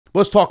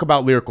Let's talk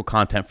about lyrical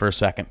content for a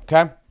second,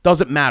 okay?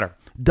 Does it matter?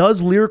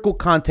 Does lyrical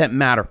content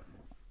matter?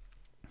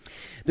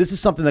 This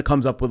is something that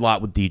comes up with a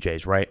lot with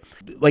DJs, right?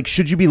 Like,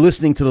 should you be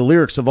listening to the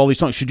lyrics of all these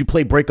songs? Should you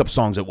play breakup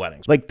songs at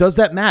weddings? Like, does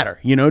that matter?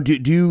 You know, do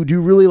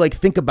you really like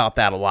think about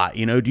that a lot?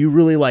 You know, do you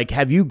really like,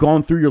 have you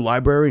gone through your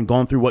library and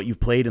gone through what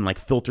you've played and like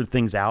filtered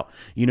things out?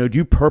 You know, do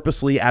you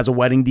purposely, as a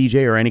wedding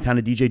DJ or any kind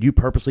of DJ, do you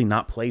purposely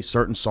not play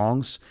certain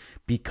songs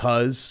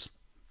because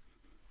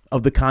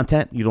of the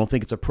content? You don't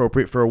think it's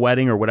appropriate for a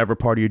wedding or whatever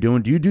party you're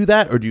doing? Do you do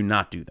that or do you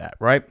not do that,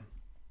 right?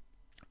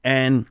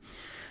 And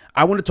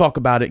I want to talk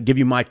about it, give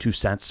you my 2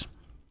 cents.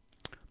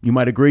 You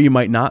might agree, you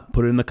might not.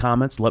 Put it in the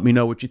comments. Let me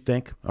know what you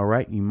think. All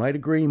right? You might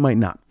agree, you might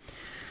not.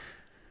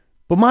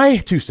 But my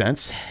 2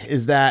 cents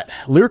is that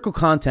lyrical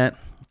content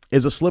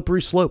is a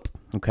slippery slope,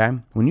 okay?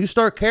 When you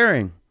start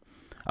caring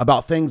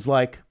about things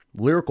like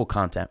lyrical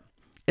content,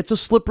 it's a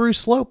slippery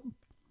slope.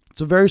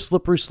 It's a very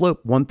slippery slope.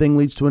 One thing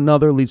leads to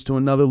another, leads to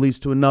another, leads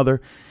to another.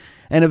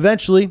 And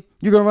eventually,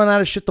 you're going to run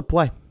out of shit to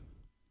play.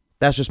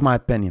 That's just my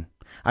opinion.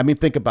 I mean,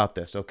 think about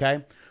this,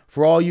 okay?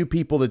 For all you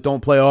people that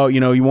don't play, oh, you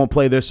know, you won't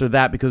play this or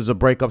that because it's a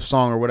breakup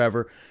song or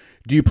whatever,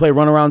 do you play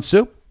Runaround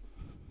Sue?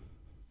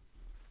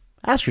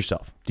 Ask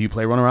yourself, do you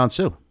play Runaround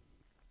Sue?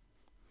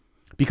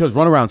 Because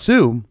Runaround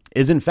Sue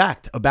is, in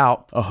fact,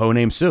 about a hoe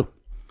named Sue.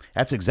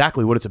 That's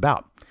exactly what it's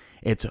about.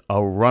 It's a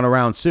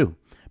runaround Sue.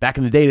 Back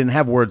in the day, they didn't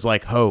have words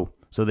like hoe,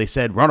 so they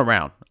said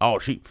runaround.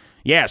 Oh,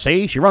 yeah,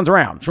 see, she runs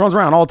around. She runs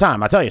around all the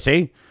time. I tell you,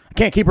 see, I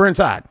can't keep her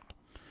inside.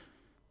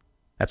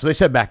 That's what they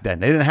said back then.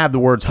 They didn't have the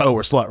words hoe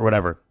or slut or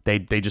whatever. They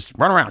just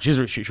run around.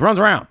 She runs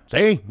around.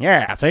 See?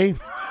 Yeah, see?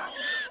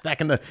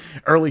 Back in the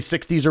early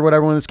 60s or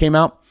whatever when this came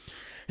out.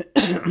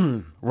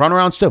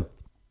 Runaround Sue.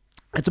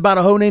 It's about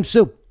a hoe named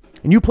Sue.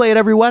 And you play it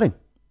every wedding.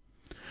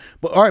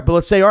 But all right, but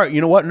let's say, all right,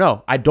 you know what?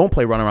 No, I don't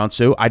play Runaround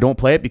Sue. I don't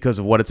play it because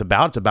of what it's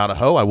about. It's about a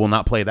hoe. I will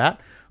not play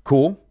that.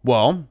 Cool.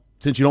 Well,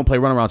 since you don't play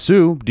Runaround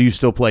Sue, do you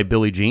still play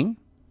Billie Jean?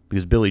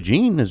 Because Billie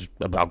Jean is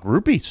about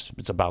groupies.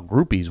 It's about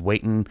groupies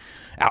waiting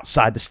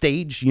outside the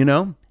stage, you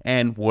know?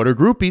 And what are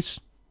groupies?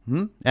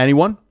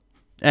 Anyone?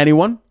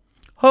 Anyone?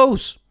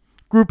 Hoes.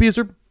 Groupies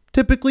are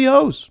typically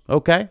hoes,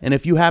 okay? And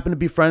if you happen to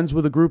be friends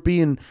with a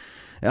groupie, and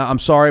I'm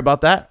sorry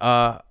about that.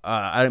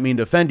 I didn't mean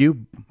to offend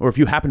you. Or if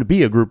you happen to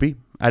be a groupie,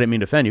 I didn't mean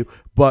to offend you.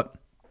 But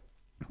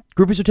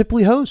groupies are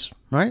typically hoes,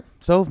 right?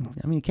 So,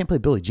 I mean, you can't play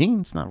Billie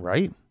Jean. It's not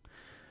right.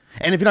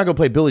 And if you're not going to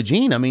play Billie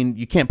Jean, I mean,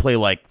 you can't play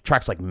like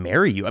tracks like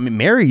Marry You. I mean,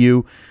 Marry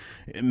You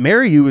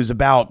is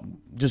about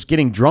just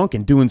getting drunk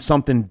and doing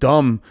something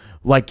dumb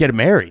like get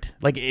married.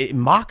 Like it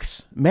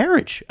mocks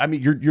marriage. I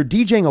mean, you're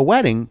DJing a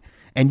wedding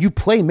and you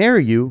play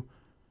Marry You.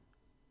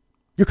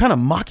 You're kind of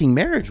mocking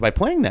marriage by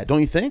playing that,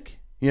 don't you think?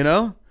 You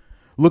know?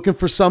 Looking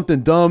for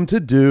something dumb to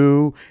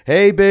do.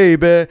 Hey,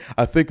 baby,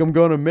 I think I'm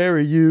going to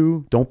marry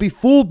you. Don't be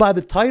fooled by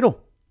the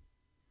title.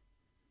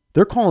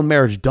 They're calling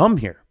marriage dumb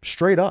here.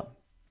 Straight up.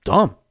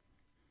 Dumb.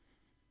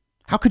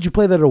 How could you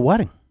play that at a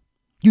wedding?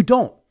 You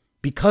don't,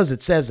 because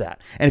it says that.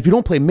 And if you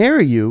don't play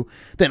Marry You,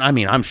 then, I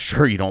mean, I'm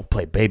sure you don't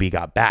play Baby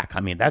Got Back. I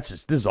mean,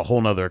 this is a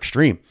whole nother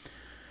extreme.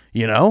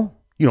 You know?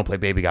 You don't play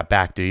Baby Got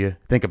Back, do you?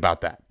 Think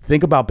about that.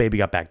 Think about Baby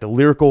Got Back. The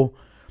lyrical,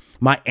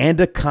 my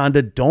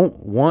anaconda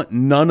don't want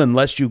none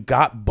unless you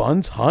got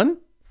buns, hun?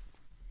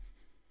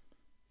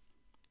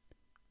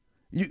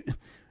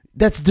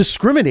 That's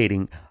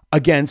discriminating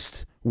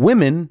against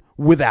women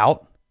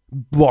without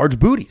large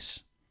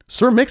booties.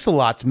 Sir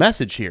Mix-a-Lot's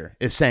message here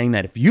is saying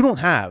that if you don't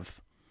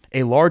have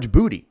a large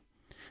booty,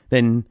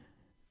 then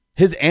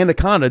his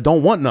anaconda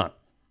don't want none.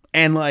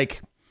 And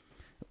like,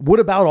 what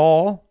about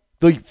all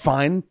the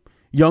fine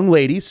young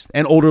ladies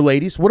and older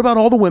ladies? What about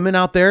all the women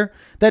out there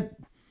that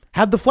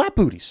have the flat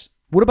booties?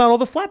 What about all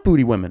the flat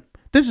booty women?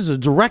 This is a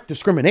direct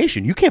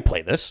discrimination. You can't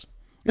play this.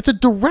 It's a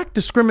direct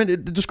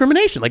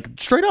discrimination, like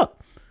straight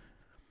up.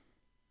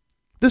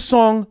 This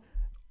song,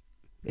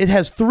 it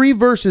has 3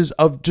 verses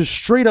of just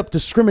straight up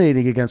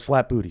discriminating against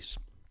flat booties.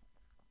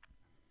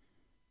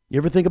 You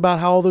ever think about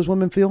how all those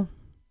women feel?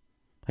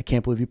 I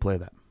can't believe you play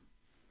that.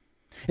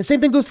 And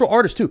same thing goes for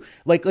artists too.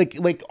 Like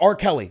R.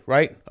 Kelly,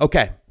 right?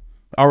 Okay.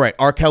 All right.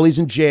 R. Kelly's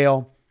in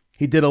jail.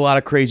 He did a lot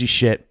of crazy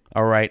shit.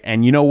 All right.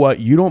 And you know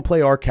what? You don't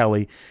play R.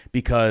 Kelly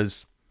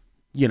because,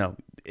 you know,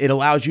 it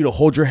allows you to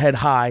hold your head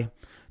high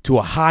to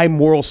a high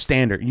moral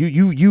standard.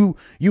 You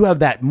have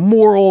that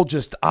moral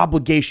just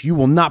obligation. You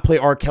will not play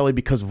R. Kelly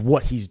because of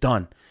what he's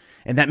done.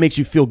 And that makes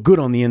you feel good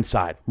on the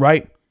inside,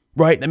 right?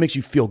 Right? That makes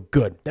you feel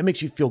good. That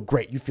makes you feel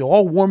great. You feel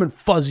all warm and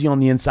fuzzy on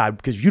the inside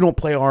because you don't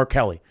play R.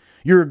 Kelly.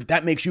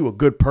 That makes you a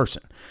good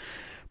person.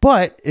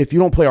 But if you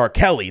don't play R.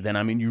 Kelly, then,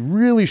 I mean, you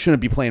really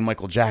shouldn't be playing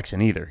Michael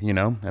Jackson either, you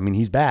know? I mean,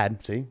 he's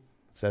bad. See? It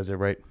says it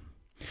right.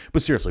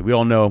 But seriously, we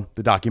all know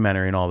the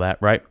documentary and all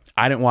that, right?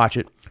 I didn't watch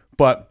it,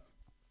 but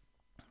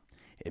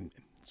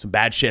some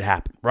bad shit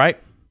happened, right?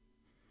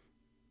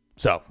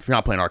 So if you're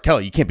not playing R.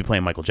 Kelly, you can't be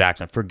playing Michael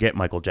Jackson. Forget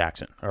Michael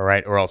Jackson, all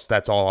right? Or else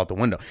that's all out the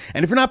window.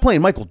 And if you're not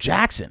playing Michael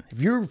Jackson,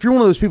 if you're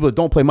one of those people that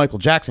don't play Michael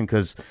Jackson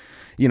because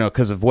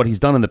of what he's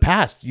done in the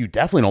past, you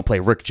definitely don't play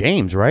Rick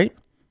James, right?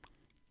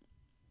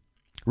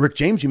 Rick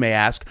James, you may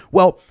ask.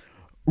 Well,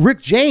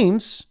 Rick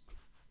James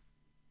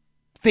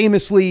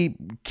famously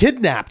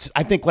kidnapped,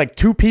 I think, like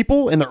 2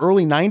 people in the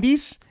early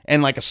 90s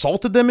and like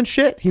assaulted them and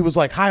shit. He was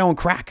like high on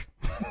crack.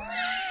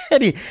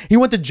 And he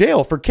went to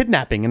jail for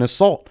kidnapping and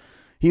assault.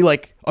 He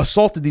like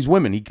assaulted these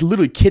women. He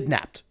literally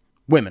kidnapped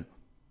women.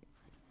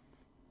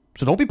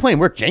 So don't be playing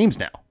Rick James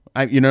now.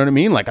 You know what I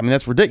mean? Like, I mean,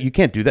 that's ridiculous. You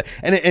can't do that.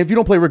 And if you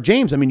don't play Rick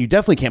James, I mean, you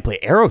definitely can't play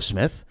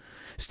Aerosmith.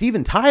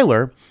 Steven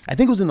Tyler, I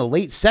think it was in the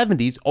late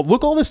 70s. Oh,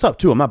 look all this up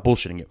too. I'm not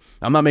bullshitting you.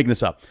 I'm not making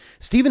this up.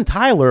 Steven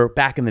Tyler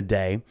back in the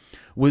day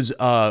was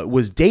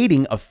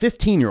dating a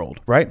 15-year-old,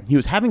 right? He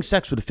was having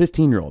sex with a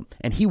 15-year-old,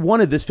 and he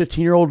wanted this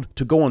 15-year-old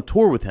to go on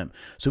tour with him.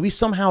 So he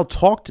somehow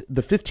talked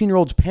the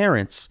 15-year-old's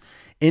parents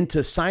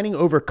into signing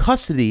over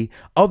custody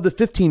of the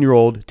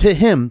 15-year-old to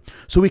him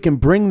so he can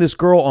bring this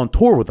girl on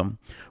tour with him.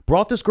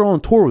 Brought this girl on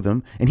tour with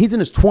him, and he's in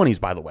his 20s,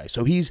 by the way.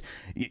 So he's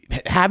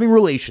having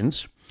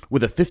relations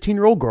with a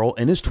 15-year-old girl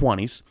in his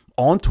 20s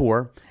on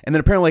tour, and then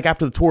apparently like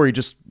after the tour, he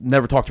just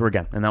never talked to her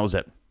again, and that was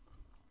it.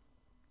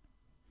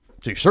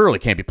 So you surely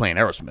can't be playing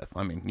Aerosmith.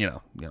 I mean, you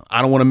know,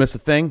 I don't want to miss a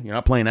thing. You're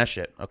not playing that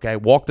shit, okay?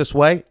 Walk This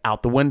Way,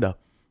 out the window,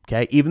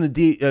 okay? Even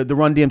the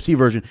Run DMC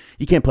version,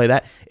 you can't play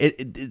that.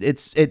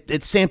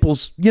 It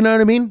samples, you know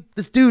what I mean?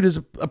 This dude is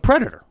a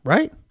predator,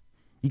 right?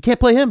 You can't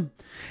play him.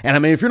 And I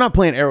mean, if you're not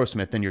playing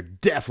Aerosmith, then you're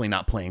definitely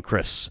not playing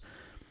Chris.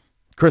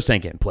 Chris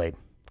ain't getting played.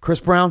 Chris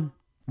Brown,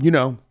 you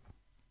know,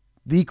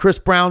 the Chris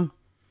Brown.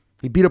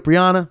 He beat up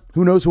Rihanna.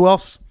 Who knows who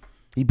else?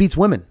 He beats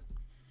women.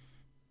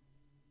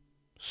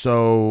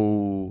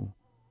 So,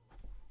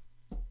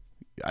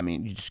 I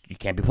mean, you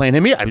can't be playing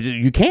him either. I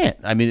mean, you can't.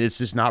 I mean, it's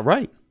just not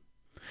right.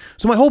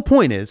 So my whole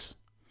point is,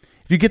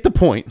 if you get the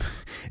point,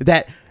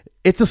 that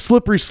it's a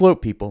slippery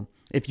slope, people.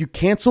 If you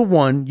cancel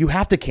one, you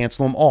have to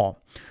cancel them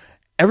all.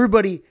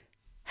 Everybody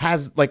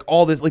has like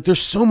all this, like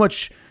there's so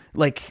much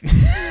like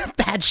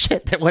bad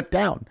shit that went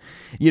down.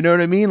 You know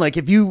what I mean? Like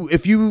if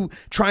you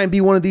try and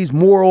be one of these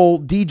moral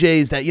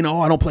DJs that, you know,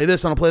 oh, I don't play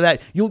this, I don't play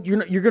that, you're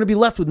going to be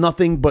left with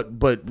nothing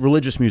but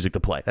religious music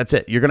to play. That's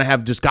it. You're going to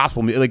have just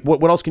gospel music. Like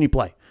what else can you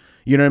play?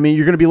 You know what I mean?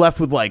 You're going to be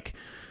left with like,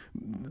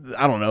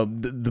 I don't know,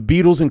 the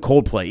Beatles and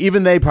Coldplay.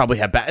 Even they probably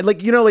have bad,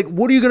 like, you know, like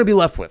what are you going to be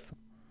left with?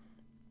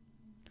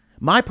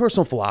 My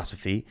personal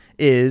philosophy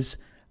is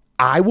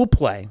I will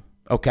play,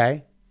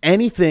 okay,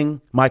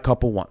 anything my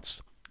couple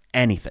wants.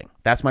 Anything.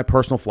 That's my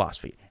personal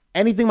philosophy.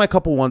 Anything my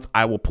couple wants,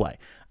 I will play.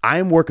 I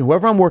am working,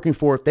 whoever I'm working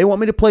for, if they want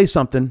me to play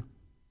something,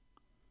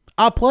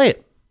 I'll play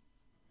it.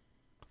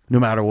 No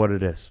matter what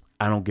it is.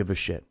 I don't give a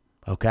shit.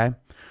 Okay?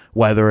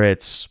 Whether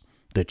it's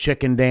the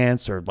chicken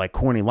dance or like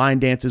corny line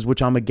dances,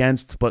 which I'm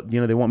against, but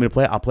you know, they want me to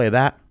play it, I'll play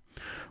that.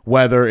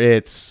 Whether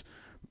it's,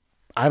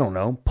 I don't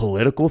know,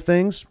 political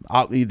things,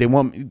 they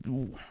want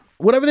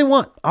whatever they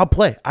want, I'll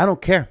play. I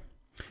don't care.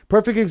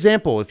 Perfect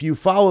example. If you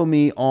follow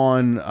me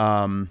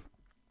on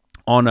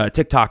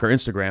TikTok or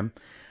Instagram,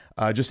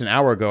 just an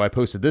hour ago, I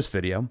posted this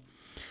video.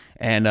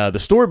 And the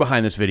story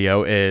behind this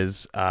video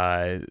is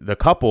the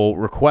couple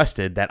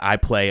requested that I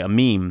play a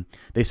meme.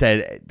 They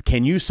said,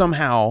 can you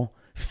somehow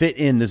fit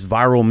in this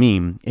viral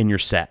meme in your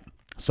set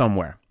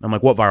somewhere? I'm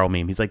like, what viral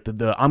meme? He's like,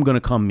 the I'm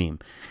gonna come meme.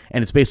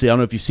 And it's basically, I don't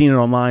know if you've seen it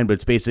online, but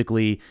it's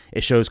basically,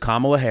 it shows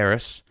Kamala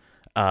Harris,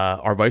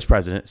 our vice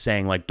president,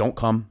 saying like, don't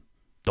come,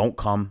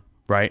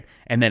 right?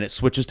 And then it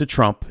switches to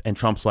Trump, and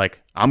Trump's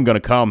like, I'm gonna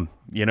come.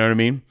 You know what I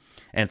mean?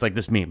 And it's like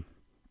this meme.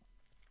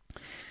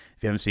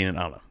 If you haven't seen it,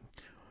 I don't know.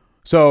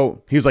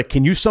 So he was like,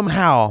 can you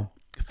somehow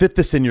fit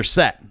this in your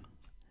set?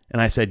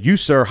 And I said, you,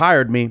 sir,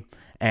 hired me,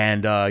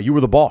 and you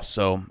were the boss.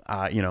 So,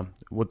 you know,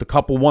 what the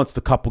couple wants, the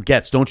couple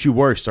gets. Don't you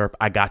worry, sir.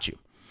 I got you.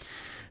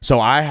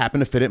 So I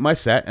happened to fit it in my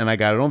set, and I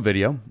got it on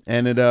video,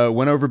 and it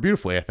went over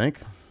beautifully, I think.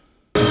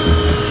 Do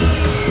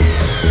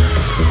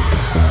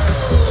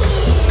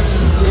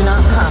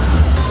not come.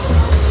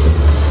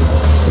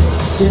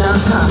 Do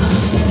not come.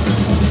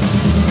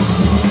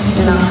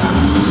 Do not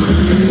come.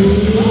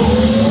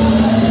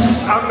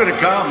 I'm gonna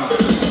come.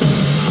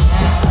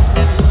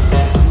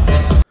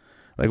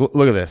 Like,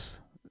 look at this.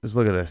 Just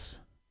look at this.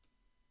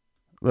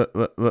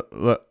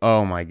 Look.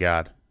 Oh my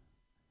God.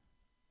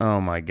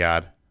 Oh my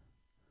God.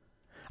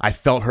 I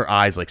felt her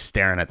eyes like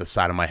staring at the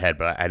side of my head,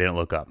 but I didn't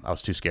look up. I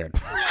was too scared.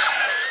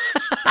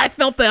 I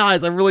felt the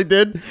eyes. I really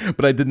did,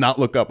 but I did not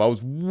look up. I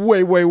was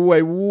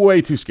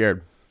way too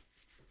scared.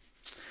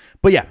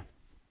 But yeah.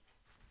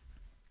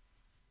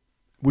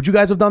 Would you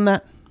guys have done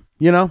that?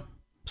 You know,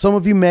 some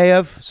of you may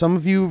have. Some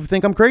of you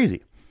think I'm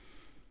crazy.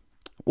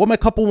 What my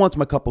couple wants,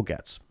 my couple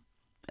gets.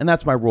 And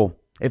that's my rule.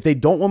 If they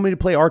don't want me to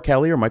play R.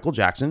 Kelly or Michael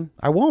Jackson,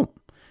 I won't.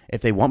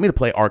 If they want me to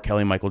play R.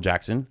 Kelly and Michael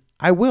Jackson,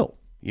 I will.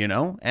 You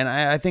know? And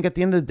I think at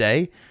the end of the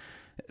day,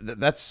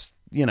 that's,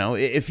 you know,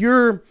 if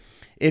you're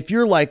if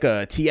you're like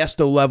a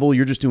Tiesto level,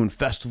 you're just doing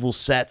festival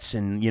sets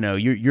and, you know,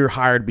 you're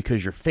hired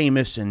because you're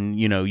famous and,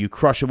 you know, you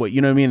crush it,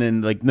 you know what I mean?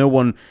 And like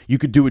you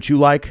could do what you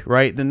like,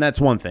 right? Then that's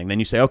one thing. Then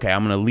you say, okay,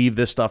 I'm going to leave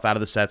this stuff out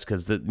of the sets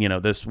because, you know,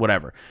 this,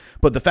 whatever.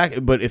 But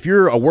if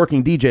you're a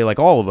working DJ like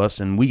all of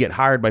us and we get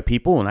hired by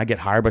people and I get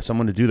hired by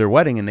someone to do their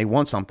wedding and they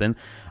want something,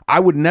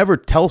 I would never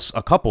tell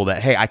a couple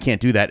that, hey, I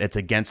can't do that. It's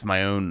against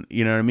my own,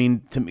 you know what I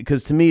mean?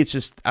 Because to me, it's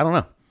just, I don't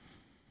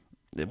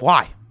know.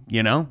 Why?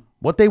 You know?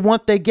 What they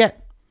want, they get.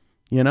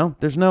 You know,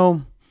 there's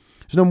no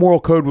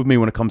moral code with me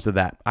when it comes to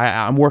that.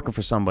 I'm working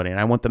for somebody, and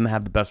I want them to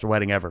have the best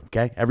wedding ever,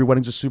 okay? Every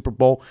wedding's a Super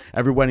Bowl.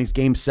 Every wedding's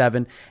Game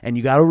 7. And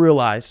you got to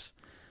realize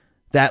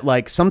that,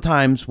 like,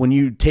 sometimes when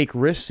you take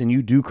risks and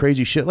you do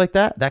crazy shit like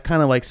that, that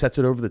kind of, like, sets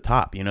it over the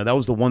top. You know, that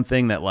was the one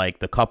thing that, like,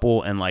 the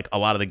couple and, like, a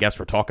lot of the guests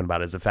were talking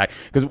about is the fact.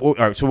 Because, all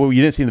right, so what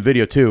you didn't see in the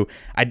video, too,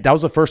 that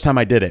was the first time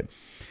I did it.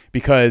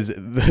 Because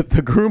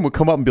the groom would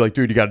come up and be like,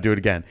 dude, you got to do it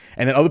again.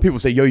 And then other people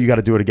say, yo, you got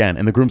to do it again.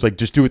 And the groom's like,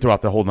 just do it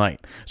throughout the whole night.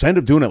 So I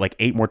ended up doing it like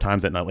 8 more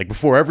times that night. Like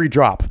before every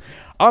drop,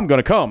 I'm going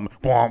to come.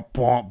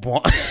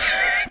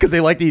 Because they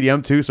liked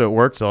EDM too, so it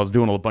worked. So I was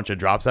doing a bunch of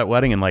drops at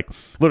wedding and like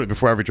literally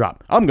before every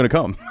drop, I'm going to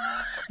come.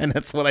 And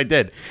that's what I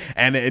did.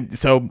 And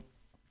so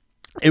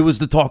it was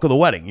the talk of the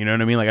wedding. You know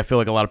what I mean? Like I feel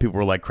like a lot of people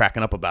were like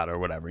cracking up about it or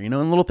whatever. You know,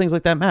 and little things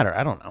like that matter.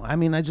 I don't know. I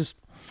mean,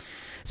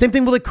 same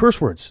thing with like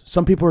curse words.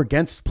 Some people are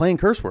against playing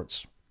curse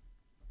words.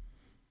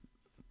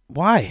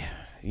 Why?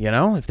 You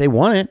know, if they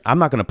want it, I'm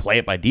not going to play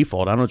it by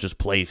default. I don't just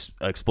play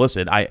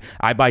explicit. I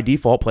by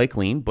default play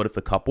clean, but if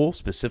the couple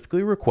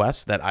specifically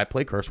requests that I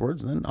play curse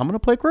words, then I'm going to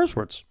play curse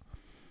words.